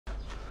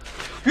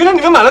原来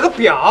你们买了个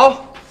表。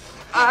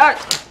哎，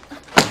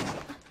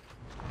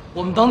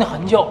我们等你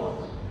很久了。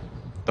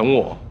等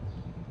我。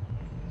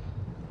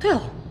对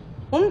了，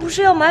我们不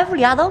是要埋伏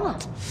李亚当吗？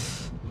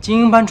精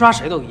英班抓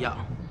谁都一样。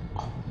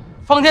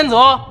方天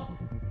泽，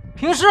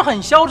平时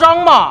很嚣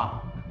张嘛。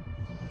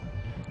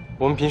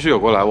我们平时有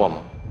过来往吗？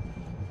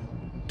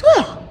对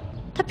了，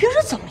他平时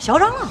怎么嚣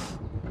张啊？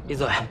闭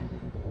嘴！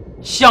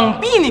想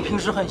必你平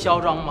时很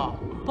嚣张嘛，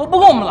都不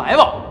跟我们来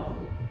往。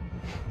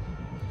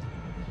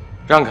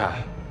让开，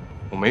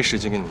我没时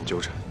间跟你们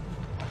纠缠。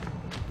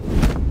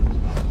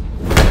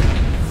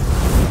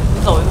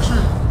你走一个试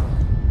试。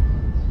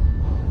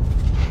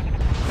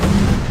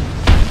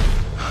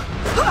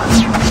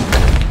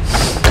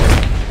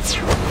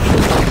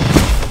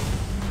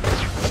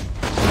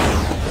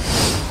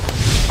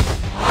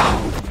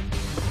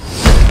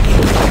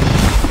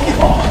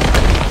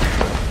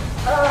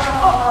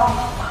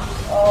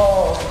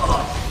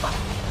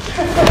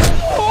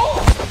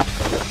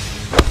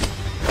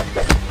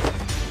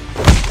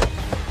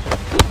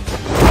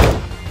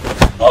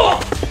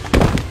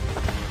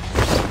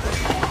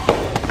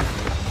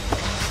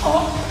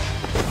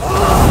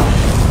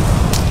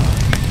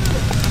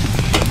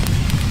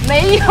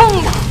没用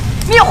的，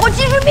灭火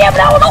器是灭不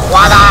了我的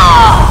火的。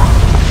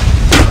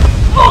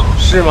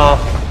是吗？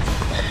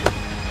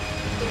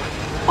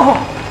哦，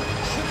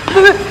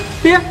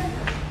别！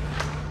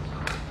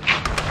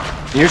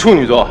你是处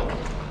女座。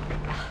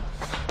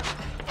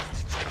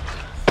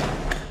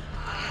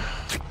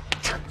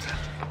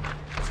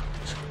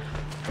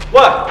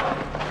喂，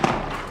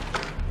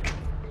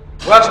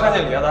我要是看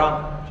见李亚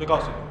当，就告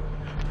诉你。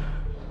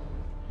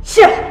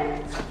谢。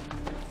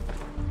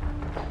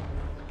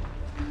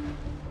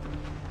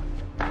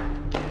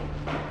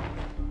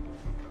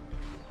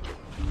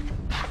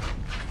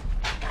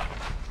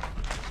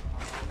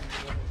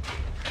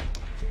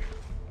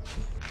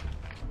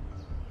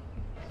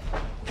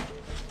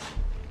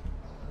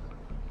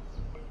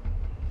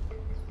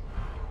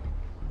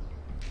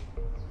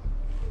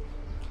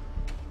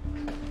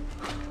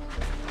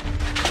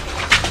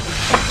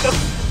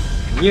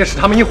你也是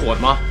他们一伙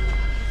的吗？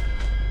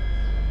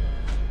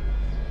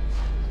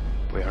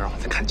不要让我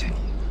再看见你！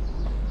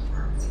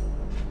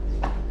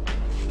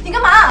你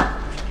干嘛？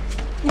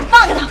你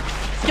放开他！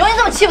有你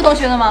这么欺负同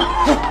学的吗？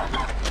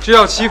这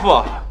叫欺负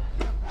啊！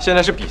现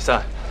在是比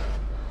赛。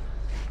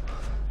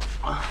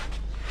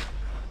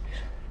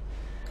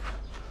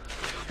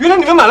原来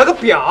你们买了个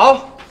表。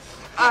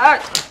哎，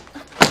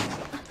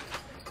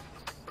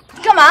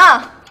你干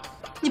嘛？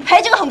你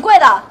赔这个很贵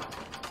的。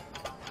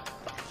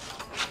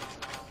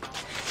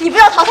你不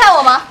是要淘汰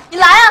我吗？你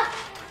来啊！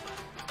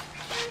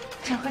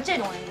只和这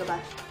种人一个班，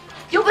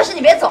有本事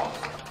你别走。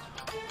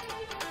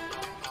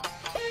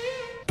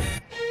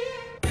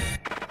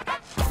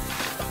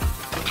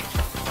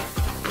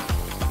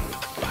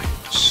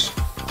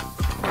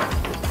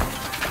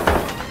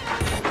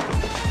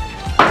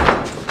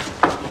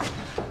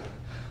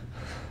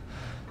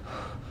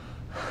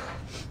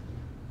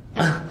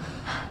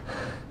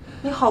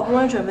你好不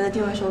容易准备的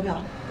定位手表，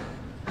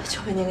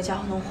就被那个家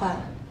伙弄坏了。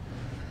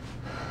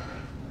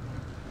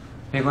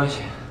没关系，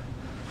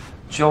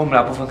只要我们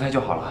俩不分开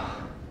就好了。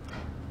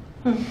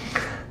嗯。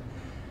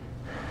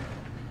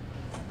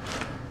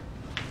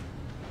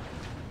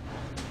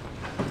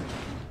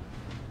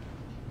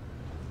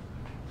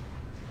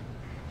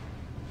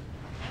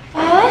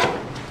哎，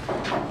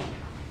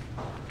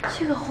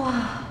这个画，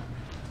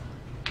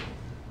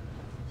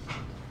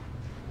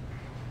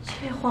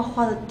这画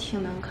画的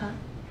挺难看。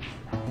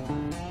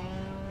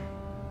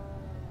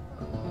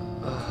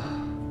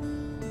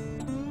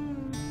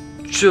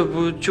这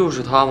不就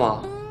是他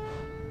吗？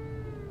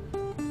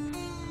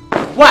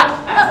喂，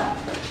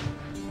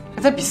还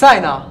在比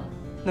赛呢，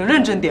能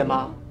认真点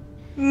吗？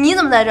你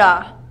怎么在这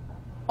儿？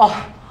哦，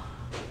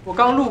我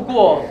刚路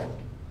过，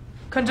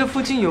看这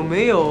附近有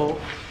没有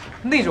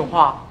那种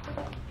画，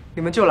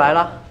你们就来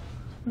了。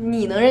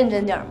你能认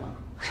真点吗？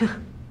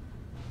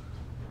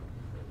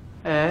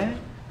哎，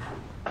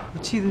我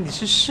记得你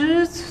是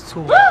狮子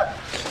座。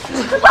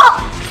报！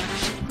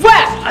喂，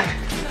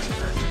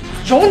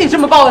有你这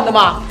么报恩的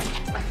吗？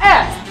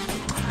哎，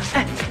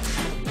哎，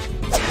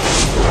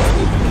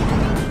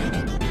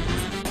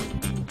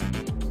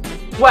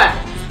喂，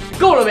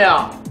够了没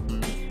有？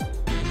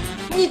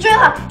你追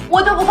他，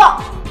我就不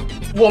放。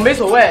我没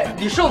所谓，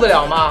你受得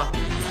了吗？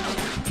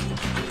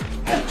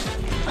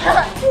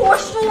我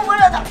舒服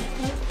着呢。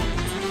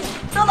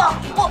等等，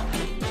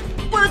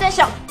我有点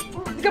想。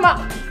你干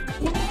嘛？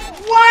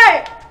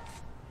喂，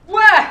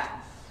喂，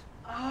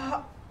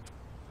啊！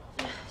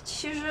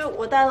其实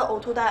我带了呕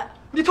吐袋。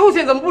你吐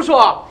血怎么不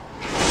说？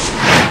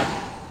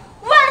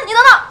喂，你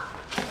等等。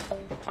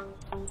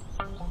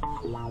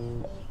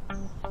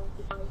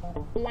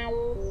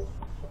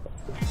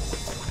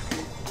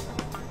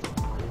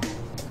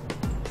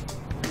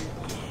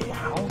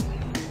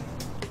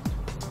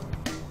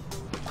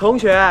同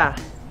学，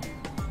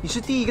你是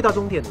第一个到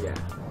终点的耶。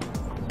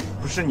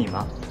不是你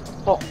吗？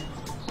哦，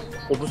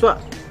我不算，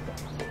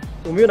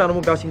我没有拿到目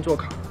标星座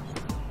卡，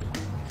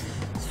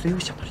所以我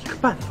想到了一个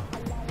办法。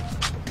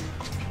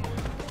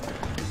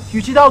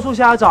与其到处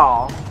瞎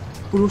找，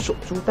不如守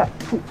株待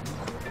兔，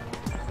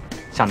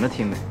想得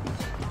挺美，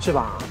是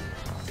吧？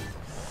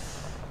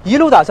一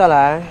路打下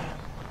来，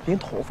连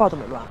头发都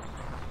没乱。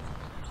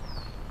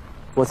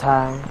我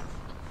猜，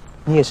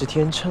你也是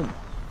天秤。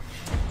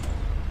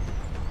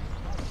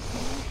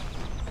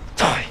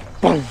太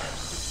棒了！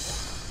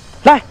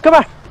来，哥们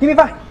儿，一米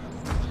饭。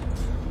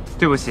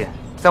对不起，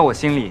在我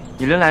心里，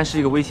你仍然是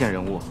一个危险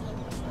人物。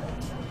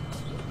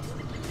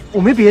我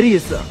没别的意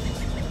思，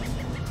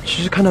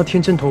只是看到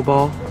天秤头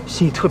包，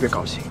心里特别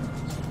高兴，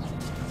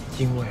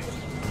因为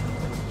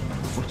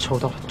我抽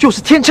到的就是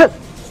天秤。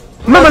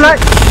慢慢来。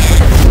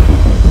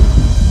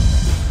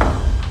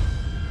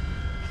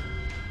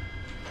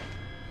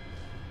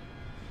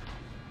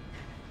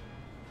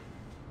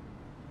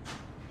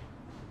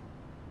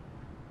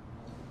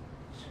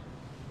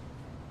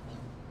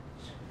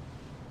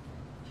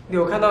你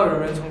有看到有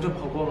人从这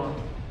跑过吗？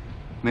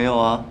没有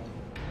啊。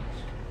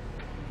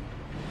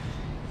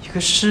一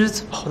个狮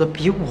子跑得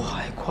比我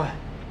还快。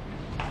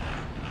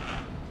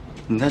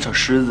你在找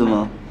狮子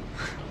吗？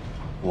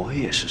我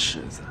也是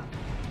狮子。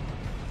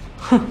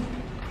哼，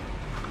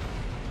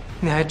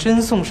你还真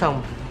送上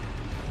门。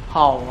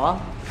好啊。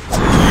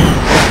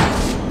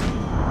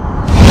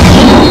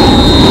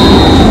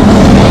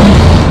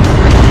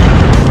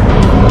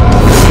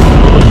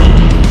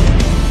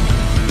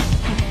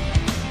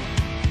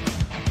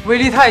威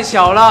力太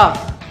小了。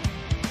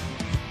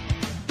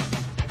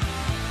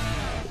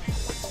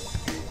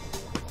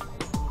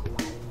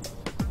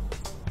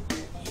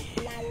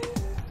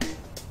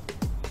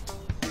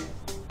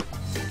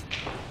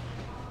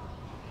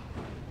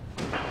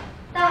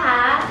大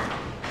海，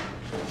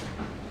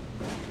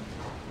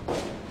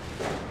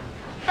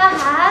大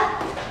海，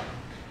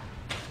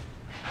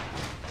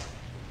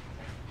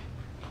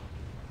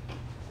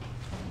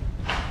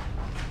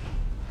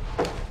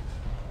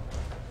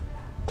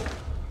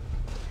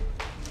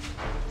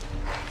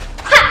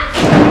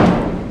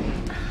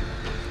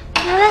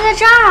原来在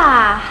这儿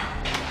啊！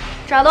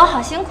找的我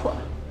好辛苦。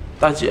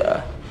大姐，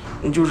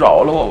你就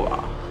饶了我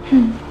吧。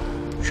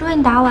是为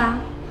你打我啊？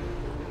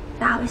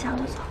打我一下我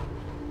就走。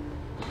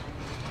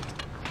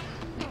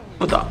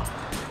不打。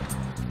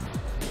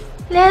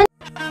连。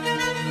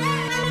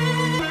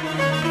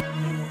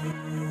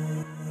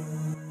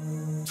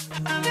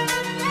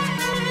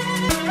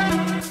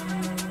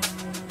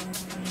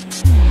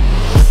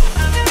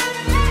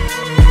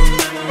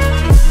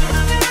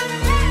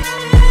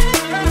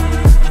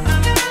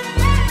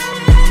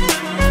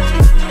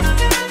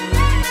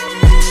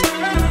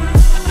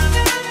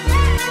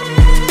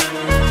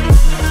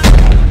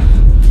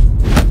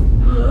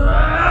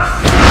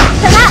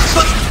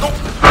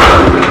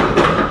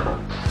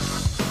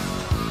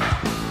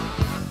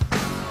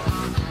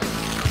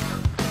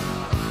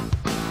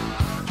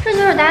这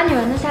就是打女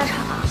人的下场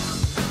啊！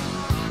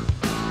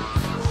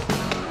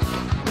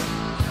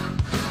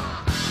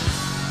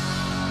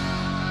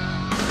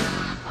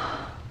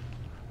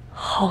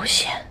好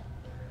险！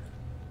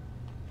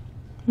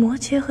摩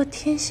羯和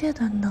天蝎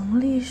的能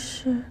力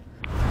是……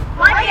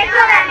摩羯座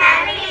的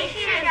能力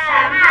是什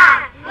么？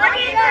摩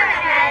羯座的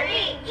能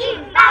力硬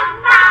邦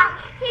邦。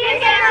天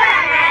蝎座的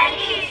能力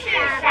是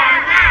什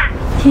么？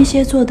天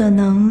蝎座的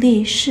能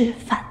力是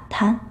反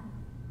弹。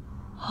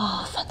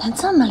哦，反弹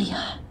这么厉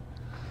害！